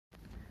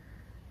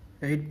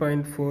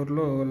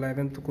8.4లో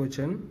 11th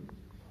question.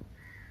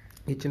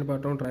 ఇచ్చిన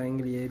పటం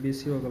triangle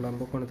ABC ఒక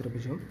లంబకోణ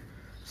త్రిభుజం.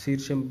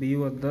 శీర్షం బి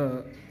వద్ద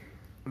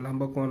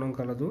లంబకోణం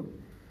కలదు.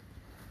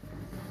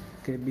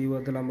 బి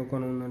వద్ద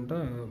లంబకోణం ఉందంట.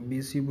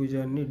 బీసీ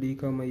భుజాన్ని డి,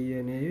 ఈ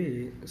అనేవి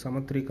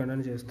సమత్రీకరణ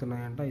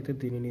చేస్తున్నాయంట. అయితే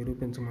దీన్ని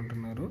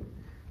నిరూపించమంటున్నారు.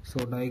 సో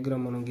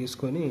డయాగ్రామ్ మనం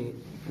గీసుకొని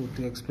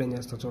పూర్తిగా ఎక్స్ప్లెయిన్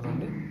చేస్తా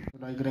చూడండి.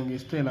 డయాగ్రామ్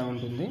గీస్తే ఇలా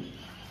ఉంటుంది.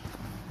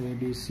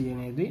 ఏబిసి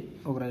అనేది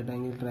ఒక రైట్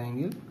యాంగిల్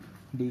ట్రయాంగిల్,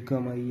 డి,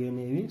 ఈ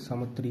అనేవి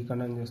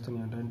సమత్రీకరణ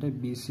చేస్తున్నాయంట. అంటే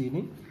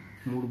బీసీని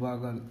 3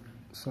 భాగాలు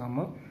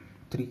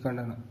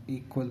సమత్రీకరణ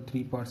ఈక్వల్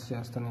 3 పార్ట్స్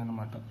చేస్తున్నాయి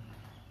అన్నమాట.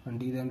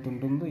 అంటే ఇది ఎంత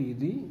ఉంటుందో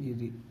ఇది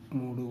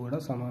 3 కూడా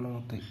సమానం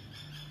అవుతాయి.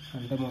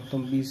 అంటే మొత్తం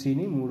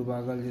బీసీని 3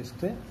 భాగాలు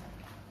చేస్తే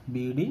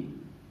బీడి,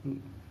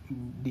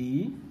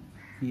 డిఈ,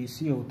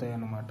 ఈసీ అవుతాయి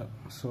అన్నమాట.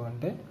 సో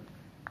అంటే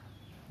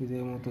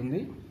ఇదేమవుతుంది,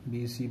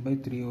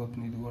 BC/3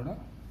 అవుతుంది. ఇది కూడా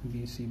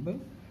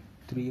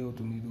BC/3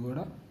 అవుతుంది. ఇది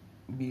కూడా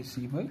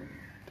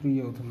BC/3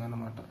 అవుతుంది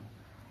అన్నమాట.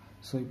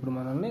 సో ఇప్పుడు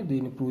మనల్ని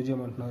దీన్ని ప్రూవ్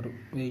చేయమంటున్నారు.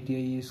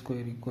 8AE²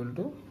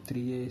 =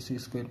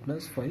 3AC²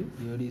 +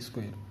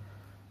 5AD².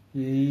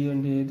 ఏఈ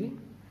అంటే ఏది?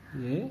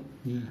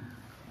 ఏఈ.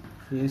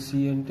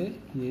 ఏసీ అంటే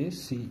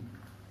ఏసీ.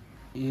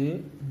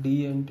 ఏడి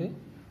అంటే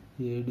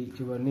ఏడి.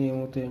 ఇవన్నీ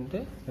ఏమవుతాయంటే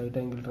రైట్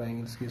యాంగిల్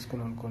ట్రయాంగిల్స్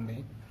తీసుకుని అనుకోండి.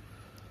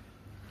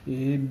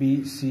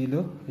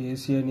 ఏబిసిలో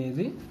ఏసీ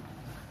అనేది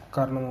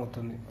కర్ణం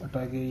అవుతుంది.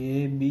 అట్లాగే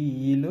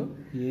ఏబిఈలో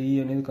ఏఈ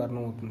అనేది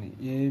కర్ణం అవుతుంది.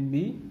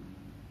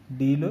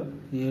 ఏబిడిలో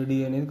ఏడి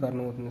అనేది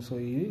కర్ణం అవుతుంది. సో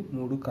ఇవి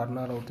 3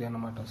 కర్ణాలు అవుతాయి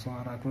అన్నమాట. సో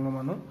ఆ రకంగా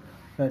మనం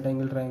రైట్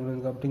యాంగిల్ ట్రయాంగిల్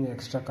ఉంది కాబట్టి ఇంకా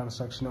ఎక్స్ట్రా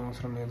కన్స్ట్రక్షన్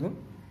అవసరం లేదు.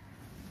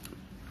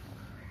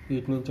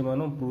 వీటి నుంచి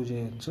మనం ప్రూవ్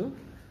చేయొచ్చు.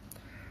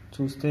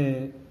 చూస్తే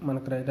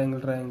మనకు రైట్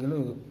యాంగిల్ ట్రయాంగిల్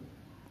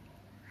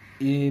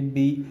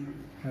ఏబి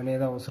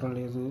అనేది అవసరం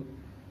లేదు.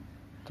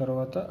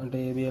 తర్వాత అంటే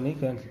ఏబి అని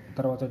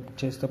తర్వాత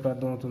చేస్తే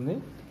అర్థమవుతుంది.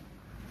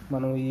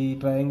 మనం ఈ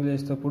ట్రయాంగిల్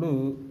వేసేటప్పుడు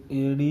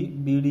ఏడి,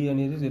 బీడి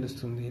అనేది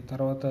తెలుస్తుంది.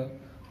 తర్వాత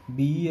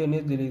బిఈ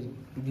అనేది తెలియదు.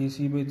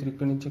 BC/3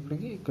 ఇక్కడి నుంచి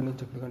ఇక్కడికి, ఇక్కడి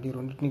నుంచి ఇక్కడికి, అంటే ఈ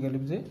రెండింటిని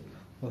కలిపితే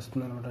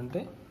వస్తుంది అనమాట.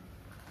 అంటే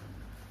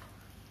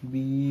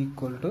బిఈ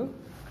 =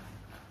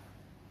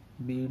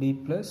 BD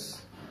 +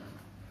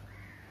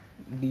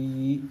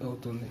 డిఈ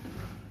అవుతుంది.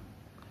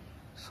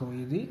 సో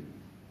ఇది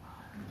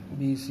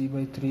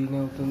BC/3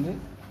 అవుతుంది,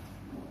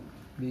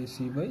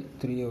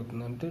 BC/3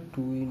 అవుతుంది. అంటే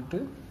 2 ×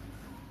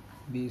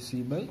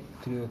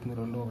 BC/3 అవుతుంది.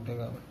 రెండు ఒకటే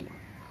కాబట్టి.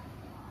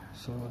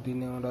 సో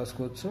దీన్ని ఏమైనా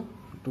రాసుకోవచ్చు,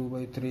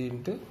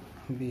 2/3 ×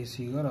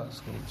 BCగా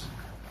రాసుకోవచ్చు.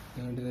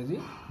 ఏంటిది? అది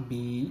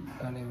బిఈ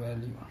అనే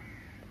వాల్యూ.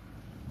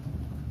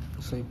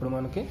 సో ఇప్పుడు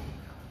మనకి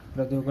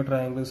ప్రతి ఒక్క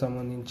ట్రయాంగిల్కి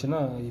సంబంధించిన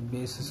ఈ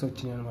బేసిస్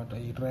వచ్చినాయి అనమాట.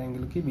 ఈ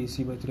ట్రయాంగిల్కి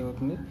BC/3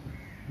 అవుతుంది.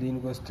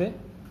 దీనికి వస్తే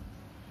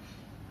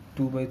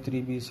 2/3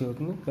 BC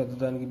అవుతుంది.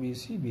 పెద్దదానికి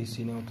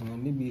BCనే అవుతుంది.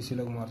 అన్ని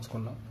BCలోకి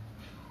మార్చుకున్నాం.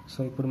 సో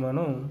ఇప్పుడు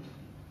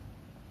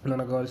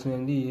మనకు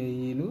కావాల్సినది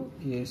ఏఈలు,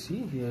 ఏసీ,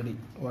 ఏడి.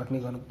 వాటిని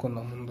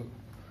కనుక్కుందాం. ముందు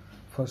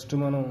ఫస్ట్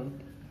మనం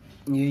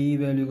ఏఈ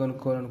వాల్యూ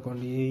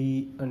కనుక్కోవాలనుకోండి. ఏఈ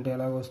అంటే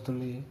ఎలాగ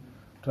వస్తుంది?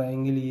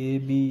 ట్రయాంగిల్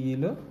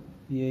ఏబిఈలో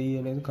ఏఈ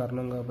అనేది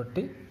కర్ణం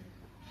కాబట్టి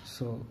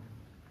సో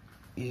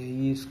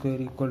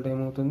AE²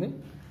 ఏమవుతుంది?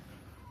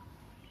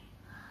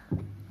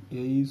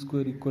 AE²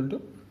 =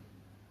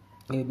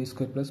 AB²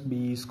 +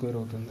 BE²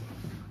 అవుతుంది.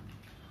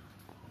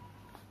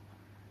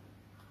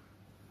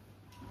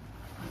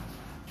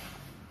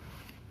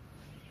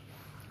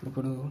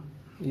 ఇప్పుడు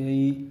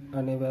ఏఈ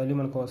అనే వాల్యూ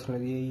మనకు అవసరం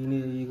లేదు. ఏఈని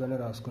ఏఈగానే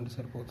రాసుకుంటే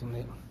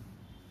సరిపోతుంది.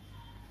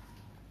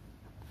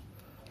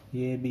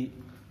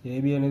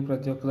 ఏబి అనేది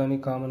ప్రతి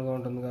ఒక్కదానికి కామన్గా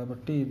ఉంటుంది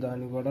కాబట్టి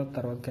దాన్ని కూడా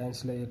తర్వాత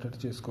క్యాన్సిల్ అయ్యేటట్టు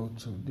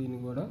చేసుకోవచ్చు. దీన్ని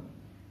కూడా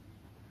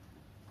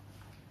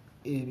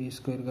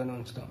AB²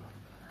 ఉంచుతాం.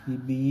 ఈ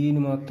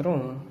బిఈని మాత్రం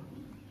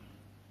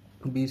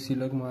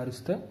BCలోకి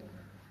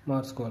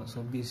మార్చుకోవాలి. సో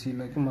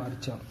BCలోకి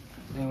మార్చాం.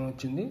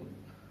 ఏమొచ్చింది?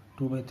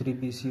 2/3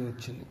 BC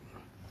వచ్చింది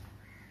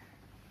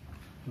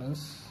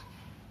ప్లస్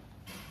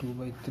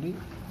 2/3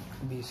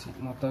 BC.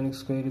 మొత్తానికి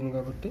స్క్వేర్ ఉంది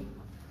కాబట్టి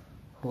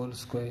హోల్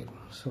స్క్వేర్.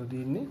 సో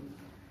దీన్ని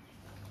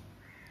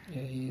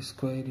AE²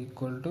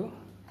 =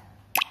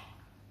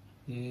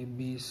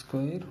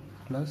 AB²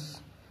 ప్లస్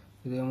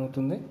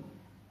ఇదేమవుతుంది?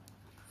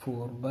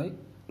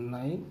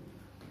 4/9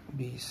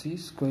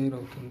 BC²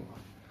 అవుతుంది.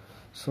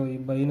 సో ఈ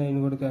 9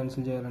 కూడా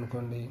క్యాన్సిల్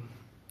చేయాలనుకోండి.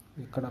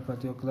 ఇక్కడ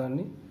ప్రతి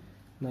ఒక్కదాన్ని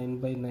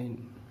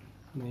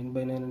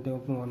 9/9 అంటే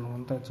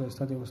 1 యాడ్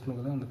చేస్తే అది వస్తుంది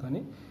కదా.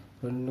 అందుకని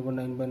రెండు కూడా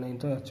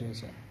 9/9తో యాడ్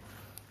చేశాను.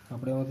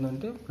 అప్పుడు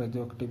ఏమవుతుందంటే ప్రతి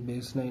ఒక్కటి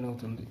బేస్ 9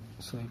 అవుతుంది.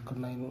 సో ఇక్కడ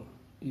 9,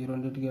 ఈ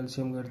రెండింటికి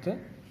ఎల్సిఎం కడితే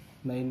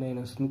 9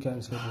 వస్తుంది,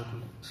 క్యాన్సిల్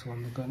అయిపోతుంది. సో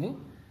అందుకని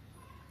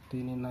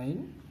దీన్ని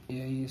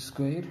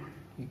 9AE²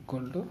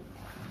 =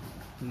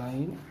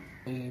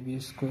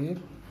 9AB²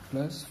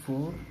 +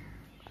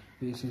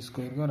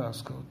 4BC²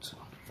 రాసుకోవచ్చు.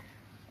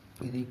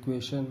 ఇది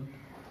ఈక్వేషన్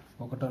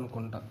 1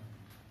 అనుకుంటా.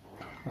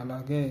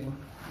 అలాగే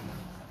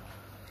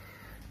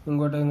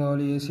ఇంకోటి ఏం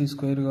కావాలి?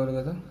 AC² కావాలి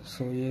కదా.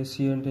 సో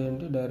ఏసీ అంటే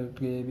ఏంటి?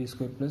 డైరెక్ట్గా AB²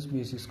 +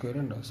 BC²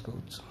 అని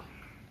రాసుకోవచ్చు.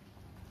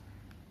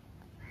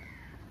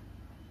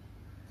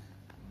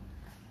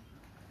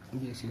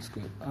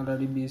 BC²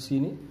 ఆల్రెడీ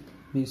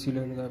బీసీలో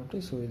ఉంది కాబట్టి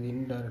సో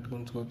దీన్ని డైరెక్ట్గా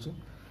ఉంచుకోవచ్చు.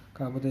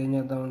 కాకపోతే ఏం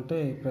చేద్దామంటే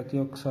ప్రతి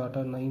ఒక్క చోట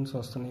 9s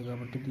వస్తున్నాయి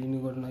కాబట్టి దీన్ని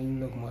కూడా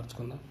 9లోకి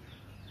మార్చుకుందాం.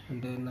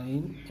 అంటే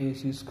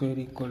 9ac²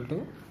 equal to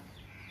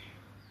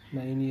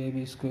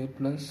 9ab²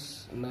 plus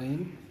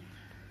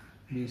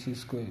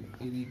 9bc².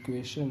 ఇది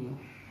ఈక్వేషన్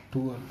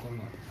 2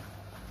 అనుకున్నాం.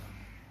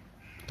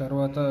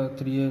 తర్వాత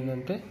 3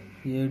 ఏంటంటే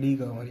AD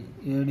కావాలి.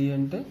 AD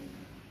అంటే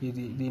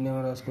దీన్ని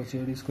ఏమైనా రాసుకోవచ్చు,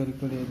 AD²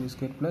 ఈక్వల్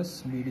ab² ప్లస్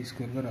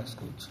BD²గా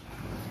రాసుకోవచ్చు.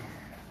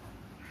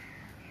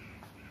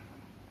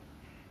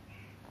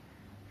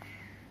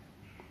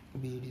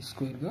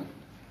 BD²గా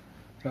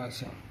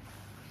రాసాం.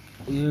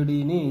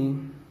 ADని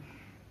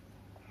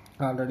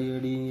ఆల్రెడీ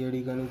AD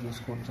కానీ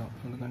తీసుకుంటాం,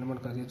 ఎందుకంటే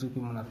మనకు అదే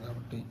చూపిమన్నారు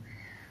కాబట్టి.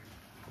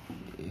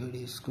 AD²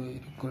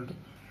 ఈక్వల్ టు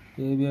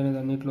AB అనేది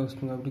అన్నిట్లో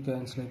వస్తుంది కాబట్టి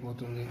క్యాన్సిల్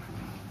అయిపోతుంది.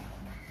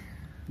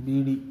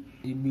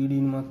 ఈ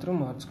BDని మాత్రం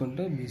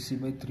మార్చుకుంటే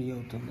BC/3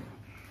 అవుతుంది.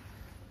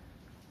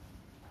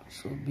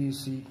 సో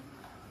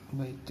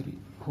BC/3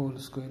 హోల్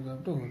స్క్వేర్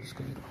కాబట్టి హోల్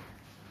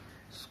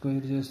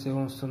స్క్వేర్ చేస్తే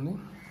ఏమొస్తుంది,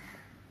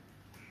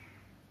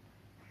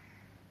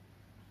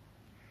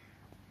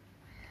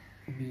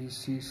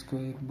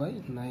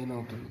 BC²/9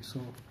 అవుతుంది. సో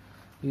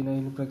ఈ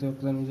 9 ప్రతి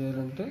ఒక్కదాన్ని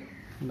చేయాలంటే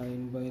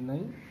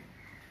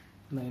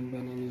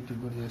 9/9 వీటికి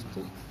కూడా చేస్తే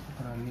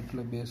ఇక్కడ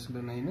అన్నిట్లో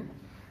బేస్లో 9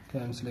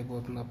 క్యాన్సిల్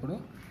అయిపోతుంది. అప్పుడు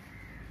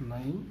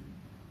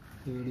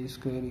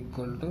 9AD²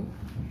 equal to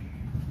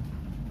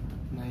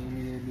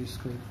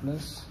 9ab²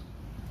 plus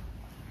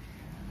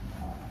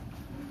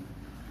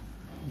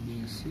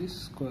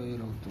BC²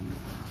 అవుతుంది.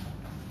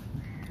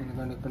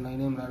 ఎందుకంటే ఇక్కడ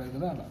 9 ఏం రాలేదు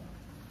కదా అలా.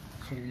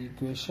 సో ఇది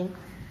ఈక్వేషన్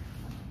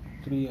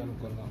 3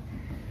 అనుకుందాం.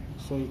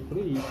 సో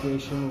ఇప్పుడు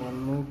ఈక్వేషన్ 1,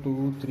 2,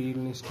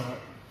 3ని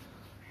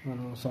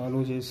మనం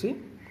సాల్వ్ చేసి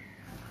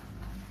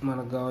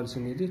మనకు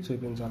కావాల్సింది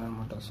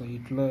చూపించాలన్నమాట. సో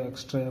ఇట్లో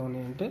ఎక్స్ట్రా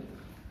ఏమన్నాయంటే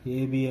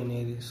AB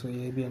అనేది, సో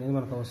AB అనేది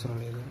మనకు అవసరం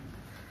లేదు.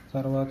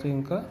 తర్వాత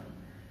ఇంకా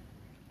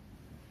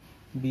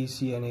BC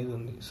అనేది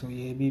ఉంది. సో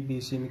AB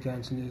BCని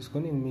క్యాన్సిల్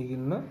చేసుకొని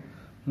మిగిలిన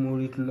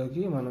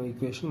మూడిట్లోకి మనం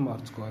ఈక్వేషన్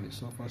మార్చుకోవాలి.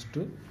 సో ఫస్ట్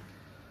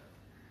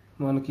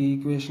మనకి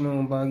ఈక్వేషన్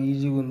బాగా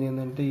ఈజీగా ఉంది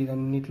ఏంటంటే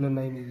ఇదన్నిట్లో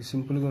 9, ఇది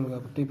సింపుల్గా ఉంది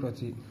కాబట్టి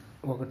ప్రతి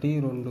 1,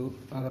 2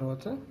 ఆ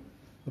తర్వాత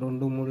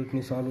 2,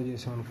 3ని సాల్వ్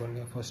చేసాం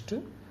అనుకోండి. ఫస్ట్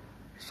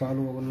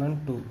సాల్వ్ 1 and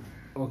 2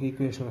 ఒక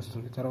ఈక్వేషన్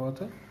వస్తుంది, తర్వాత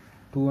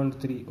 2 and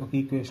 3 ఒక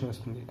ఈక్వేషన్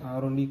వస్తుంది. ఆ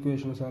 2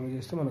 ఈక్వేషన్ సాల్వ్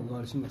చేస్తే మనకు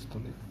కావాల్సింది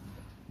వస్తుంది.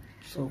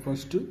 So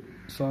first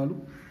solve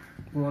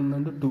 1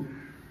 and 2.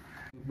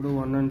 ఇప్పుడు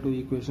 1 and 2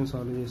 ఈక్వేషన్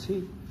సాల్వ్ చేసి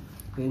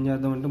ఏం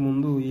చేద్దామంటే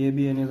ముందు AB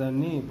అనే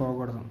దాన్ని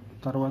పోగొడదాం,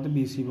 తర్వాత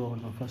BC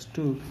పోగొడదాం. ఫస్ట్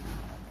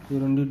ఈ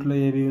రెండిట్లో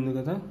AB ఉంది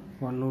కదా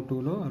 1,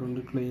 2లో, ఆ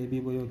రెండిట్లో AB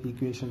పోయి ఒక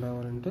ఈక్వేషన్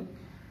రావాలంటే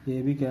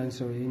AB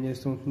క్యాన్సిల్ అవ్వాలి. ఏం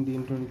చేస్తూ ఉంటుంది,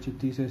 దీంట్లో నుంచి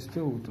తీసేస్తే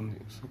అవుతుంది.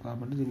 సో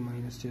కాబట్టి దీన్ని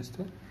మైనస్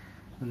చేస్తే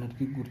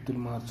అన్నిటికీ గుర్తులు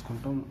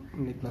మార్చుకుంటాం,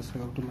 అన్ని ప్లస్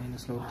కాబట్టి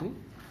మైనస్లు అవుతాయి.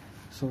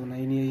 సో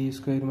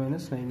 9AE²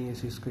 మైనస్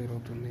 9AC²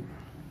 అవుతుంది.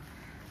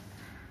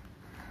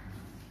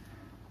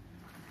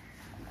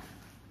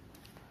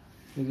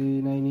 ఇది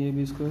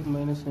 9AB²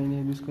 మైనస్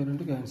 9AB²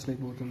 అంటే క్యాన్సిల్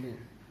అయిపోతుంది.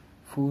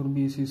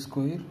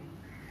 4BC²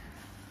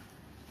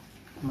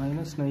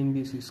 minus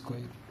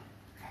 9BC².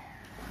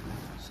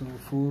 So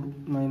 4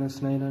 minus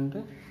 9 అంటే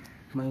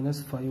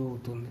 -5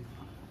 అవుతుంది.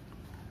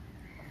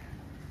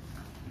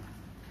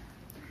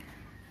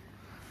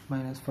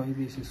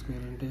 -5BC²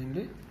 అంటే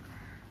ఏంటి,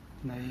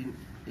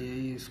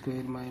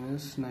 9AE²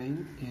 minus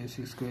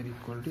 9AC²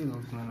 equal to ఇది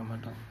అవుతుంది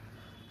అన్నమాట.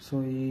 సో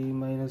ఈ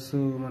మైనస్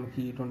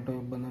మనకి ఇటు ఉండటం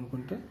ఇబ్బంది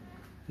అనుకుంటే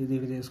ఇది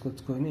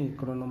తీసుకొచ్చుకొని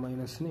ఇక్కడ ఉన్న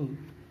మైనస్ని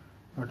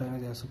అటైనా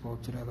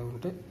చేసుకోవచ్చు, లేదా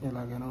ఉంటే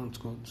ఎలాగైనా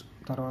ఉంచుకోవచ్చు.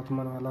 తర్వాత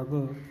మనం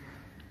ఎలాగో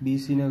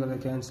BCనే కదా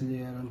క్యాన్సిల్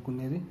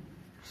చేయాలనుకునేది,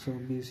 సో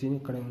BCని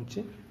ఇక్కడే ఉంచి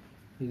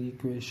ఇది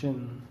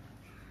ఈక్వేషన్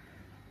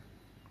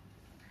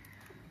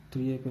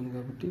 3 అయిపోయింది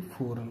కాబట్టి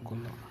 4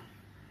 అనుకుందాం.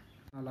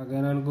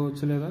 అలాగైనా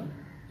అనుకోవచ్చు, లేదా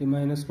ఈ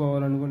మైనస్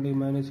పోవాలనుకుంటే ఈ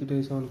మైనస్ ఇటు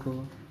వేసాం అనుకో,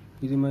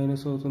 ఇది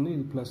మైనస్ అవుతుంది,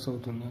 ఇది ప్లస్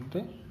అవుతుంది.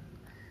 అంటే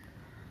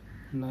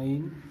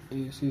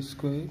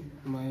 9AC²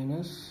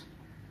 minus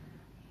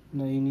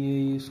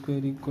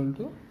 9AE² equal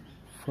to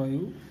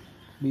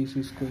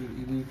 5BC².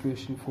 ఇది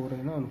ఈక్వేషన్ 4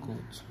 అయినా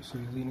అనుకోవచ్చు. సో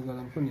దీని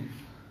కదనుకుని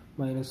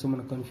మైనస్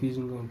మనకు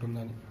కన్ఫ్యూజింగ్గా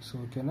ఉంటుందని. సో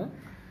ఓకేనా,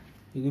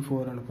 ఇది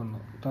 4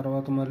 అనుకున్నాం.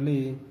 తర్వాత మళ్ళీ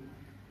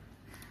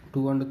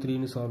 2 and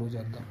 3ని సాల్వ్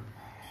చేద్దాం.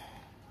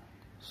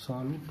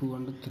 Solve 2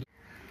 and 3.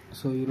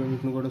 సో ఈ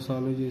రెండింటిని కూడా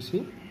సాల్వ్ చేసి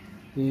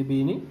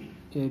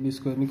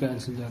AB²ని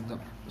క్యాన్సిల్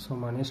చేద్దాం. సో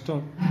మన ఇష్టం,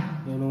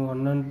 నేను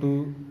 1 and 2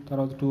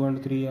 తర్వాత 2 and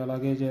 3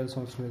 అలాగే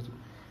చేయాల్సిన అవసరం లేదు.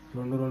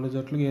 రెండు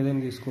జట్లుగా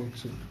ఏదైనా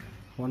తీసుకోవచ్చు,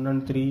 1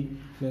 and 3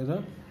 లేదా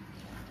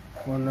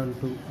 1 and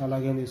 2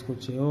 అలాగే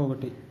తీసుకోవచ్చు. ఏవో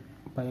ఒకటి,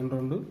 పైన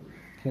 2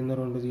 కింద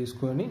 2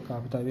 తీసుకొని,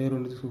 కాకపోతే అవే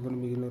 2 తీసుకొని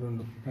మిగిలిన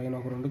 2 పైన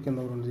ఒక 2 కింద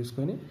ఒక 2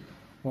 తీసుకొని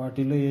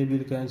వాటిల్లో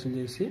ABలు క్యాన్సిల్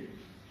చేసి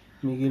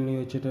మిగిలినవి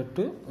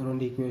వచ్చేటట్టు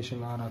 2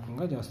 ఈక్వేషన్లు ఆ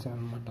రకంగా చేస్తాను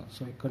అనమాట.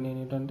 సో ఇక్కడ నేను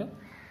ఏంటంటే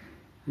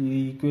ఈ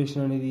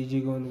ఈక్వేషన్ అనేది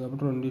ఈజీగా ఉంది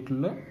కాబట్టి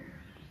రెండిట్లో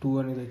 2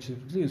 అనేది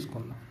వచ్చేటట్టు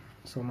తీసుకున్నాం.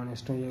 సో మన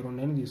ఇష్టం ఏ 2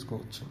 అయినా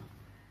తీసుకోవచ్చు.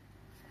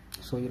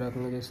 సో ఈ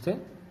రకంగా చేస్తే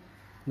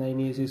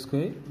 9AC²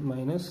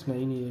 మైనస్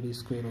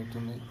 9AD²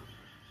 అవుతుంది.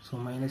 సో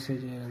మైనస్ ఏ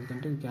చేయాలి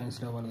ఎందుకంటే ఇది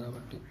క్యాన్సిల్ అవ్వాలి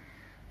కాబట్టి.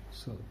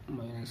 So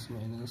minus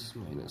minus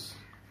minus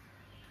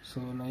so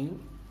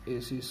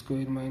 9ac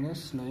square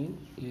minus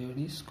 9ad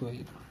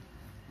square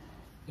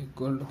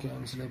equal to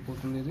cancel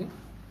అయిపోతుంది. ఇది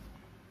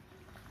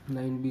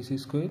 9bc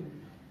square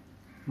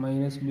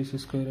minus bc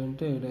square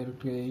అంటే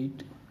డైరెక్ట్గా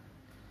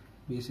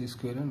 8bc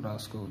స్క్వేర్ అని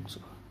రాసుకోవచ్చు.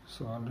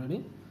 సో ఆల్రెడీ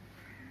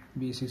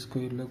bc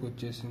స్క్వేర్లోకి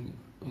వచ్చేసింది.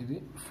 ఇది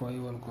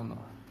 5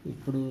 అనుకుందాం.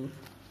 ఇప్పుడు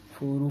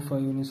 4,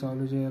 5ని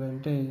సాల్వ్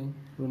చేయాలంటే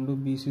రెండు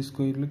bc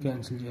స్క్వేర్లు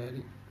క్యాన్సిల్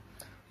చేయాలి.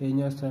 ఏం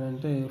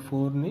చేస్తానంటే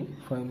 4ని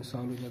 5ని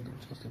సాల్వ్ చేద్దాం.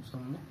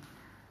 చూడండి,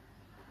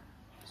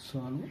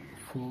 సాల్వ్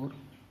 4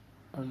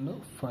 and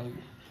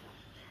 5.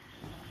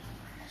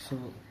 సో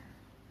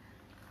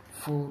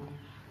 4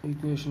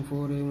 ఈక్వేషన్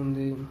 4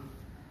 ఏముంది,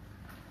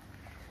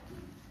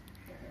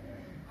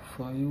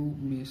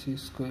 5bc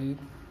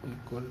square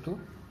equal to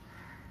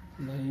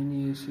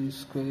 9ac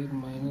square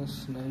minus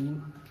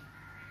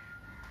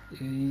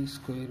 9ae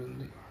square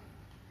ఉంది.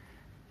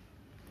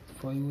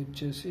 5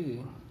 వచ్చేసి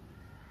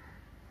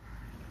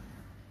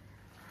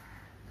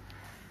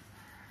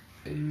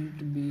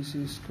 8bc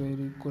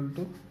square equal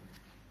to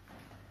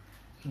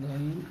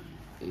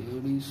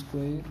 9ad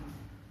square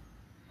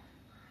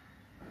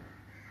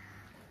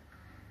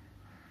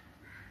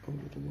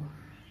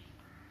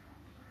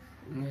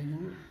 9ac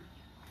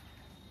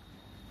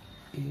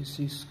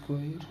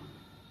square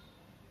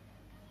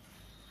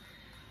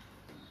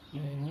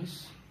minus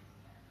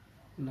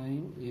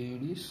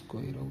 9ad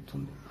square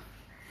అవుతుంది.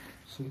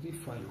 సో ఇది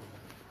 5.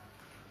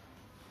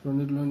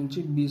 రెండిట్లో నుంచి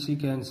బీసీ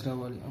క్యాన్సిల్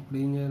అవ్వాలి. అప్పుడు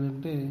ఏం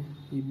చేయాలంటే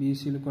ఈ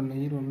బీసీలు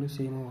కొన్నవి రెండు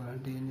సేమ్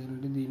అవ్వాలంటే ఏం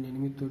చేయాలంటే దీన్ని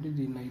 8 తోటి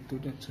దీన్ని 5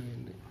 తోటి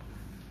వచ్చేయండి.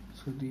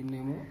 సో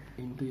దీన్నేమో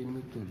ఇంటూ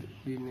 8 తోటి,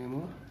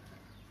 దీన్నేమో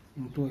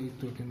ఇంటూ 5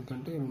 తోటి,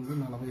 ఎందుకంటే రెండు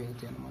 40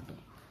 అవుతాయి అన్నమాట.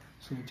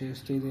 సో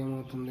చేస్తే ఇది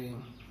ఏమవుతుంది,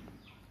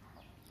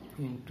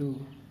 ఇంటూ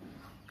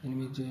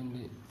 8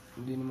 చేయండి,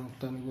 దీని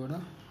మొత్తాన్ని కూడా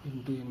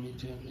ఇంటూ 8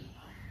 చేయండి,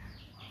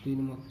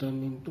 దీని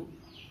మొత్తాన్ని ఇంటూ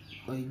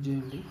 5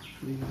 చేయండి,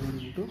 దీన్ని కూడా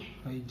ఇంటూ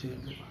 5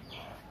 చేయండి.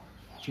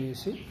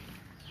 చేసి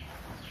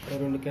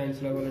రెండు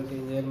క్యాన్సిల్ అవ్వాలంటే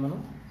ఏం చేయాలి, మనం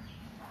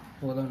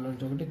దాంట్లో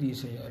నుంచి ఒకటి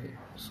తీసేయాలి.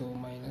 సో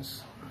మైనస్,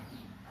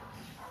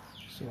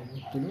 సో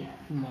గుర్తులు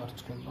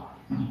మార్చుకుందాం.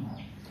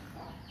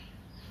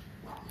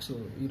 సో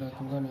ఈ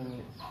రకంగా నేను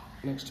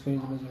నెక్స్ట్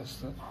పేజ్లో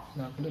చేస్తాను,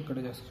 లేకపోతే ఇక్కడ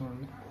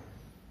చేస్తానండి.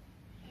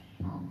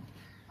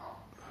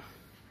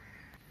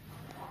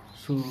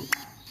 సో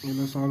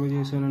ఇలా సాల్వ్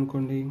చేశాను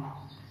అనుకోండి,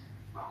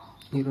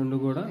 ఈ రెండు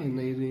కూడా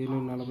 5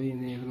 40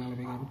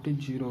 40 కాబట్టి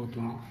 0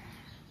 అవుతుంది.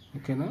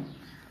 ఓకేనా.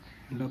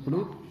 అంటే అప్పుడు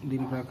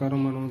దీని ప్రకారం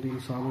మనం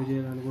దీన్ని సాల్వ్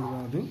చేయడానికి కూడా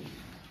కాదు,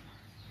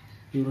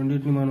 ఈ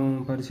రెండింటిని మనం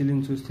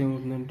పరిశీలించి చూస్తే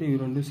ఏమవుతుందంటే ఈ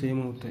రెండు సేమ్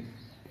అవుతాయి.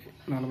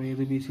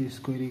 45bc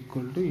స్క్వేర్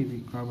ఈక్వల్ టు ఇది,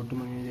 కాబట్టి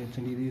మనం ఏం చేయొచ్చు,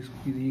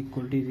 ఇది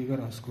ఈక్వల్ టు ఇదిగా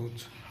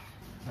రాసుకోవచ్చు.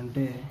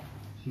 అంటే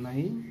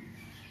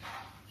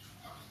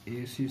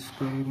 9ac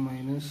square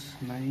minus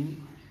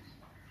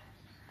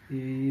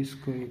 9ae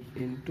square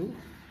into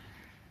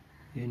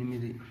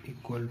 8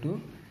 equal to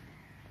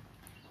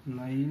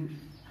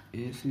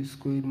 9ac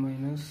square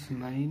minus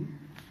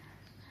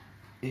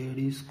 9ad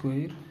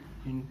square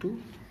into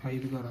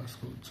 5గా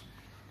రాసుకోవచ్చు.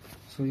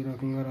 సో ఈ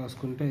రకంగా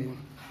రాసుకుంటే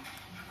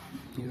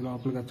ఇది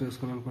లోపలికి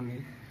వచ్చేసుకుని అనుకోండి,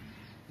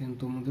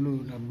 9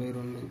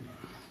 72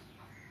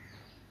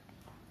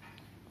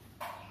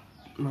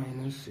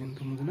 minus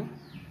 9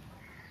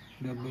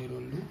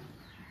 72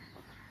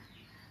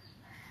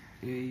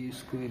 ae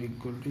square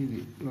equal to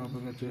ఇది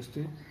లోపలికి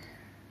వచ్చేస్తే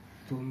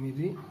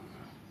 9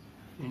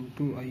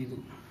 ఇంటూ 5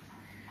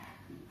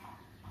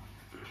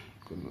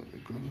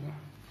 ఇక్కడ ఉందా.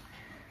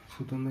 So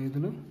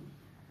 9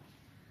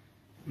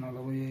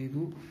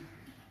 45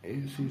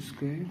 ac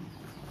square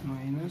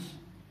minus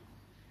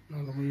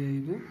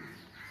 45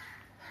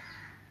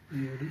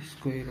 ad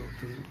square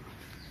అవుతుంది.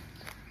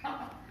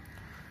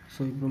 సో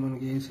ఇప్పుడు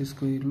మనకి ఏసీ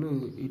స్క్వేర్లో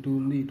ఇటు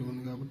ఉంది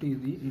కాబట్టి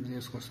ఇది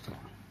తీసుకొస్తాం.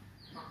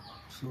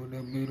 So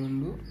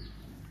 72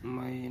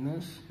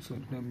 minus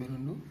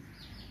 72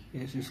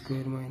 AC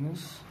square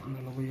minus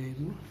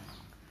 45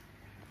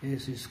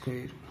 AC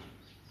square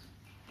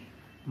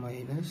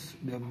minus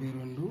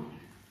 72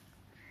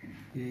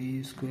 AE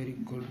square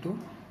equal to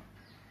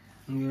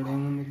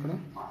ఏడేముంది ఇక్కడ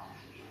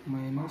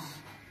మైనస్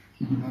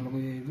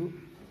 45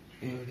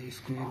 ఏడీ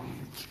స్క్వేర్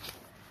ఉంది.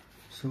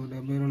 సో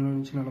 72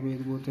 నుంచి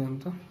 45 పోతే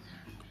ఎంత,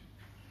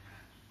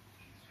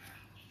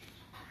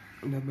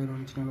 72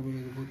 నుంచి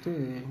 45 పోతే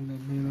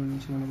 70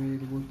 నుంచి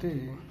 45 పోతే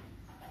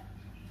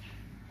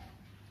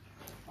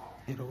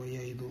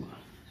 25.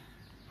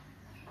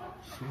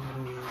 So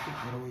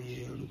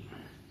 27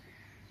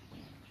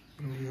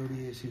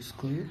 AC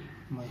square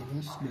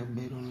minus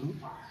 72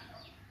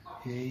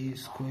 AE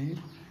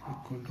square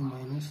equal to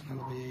minus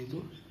 45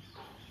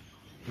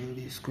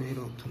 AD square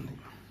అవుతుంది.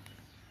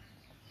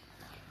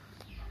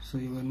 సో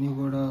ఇవన్నీ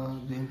కూడా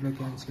దేంట్లో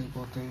క్యాన్సిల్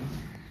అయిపోతాయి,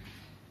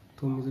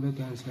 9లో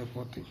క్యాన్సిల్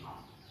అయిపోతాయి.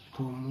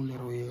 9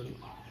 27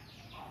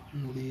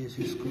 3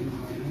 ఏసీ స్క్వేర్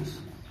మైనస్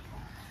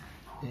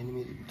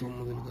 8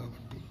 9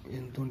 కాబట్టి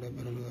ఎంత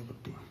 72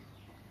 కాబట్టి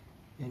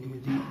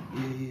 8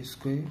 ఏఈ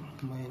స్క్వేర్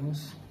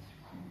మైనస్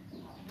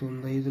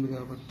 9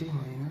 కాబట్టి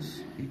minus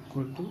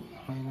equal to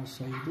minus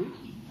 5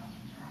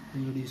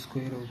 AD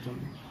square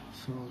అవుతుంది.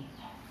 సో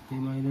ఈ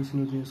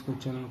మైనస్ని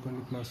తీసుకొచ్చాను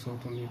అనుకోండి ప్లస్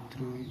అవుతుంది.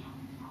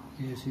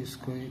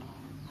 3ac²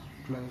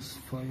 ప్లస్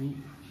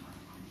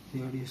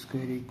 5ad²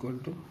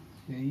 =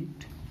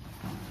 8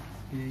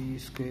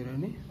 ae²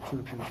 అని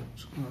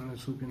చూపించవచ్చు. మనం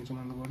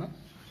చూపించమంది కూడా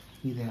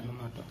ఇదే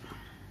అన్నమాట.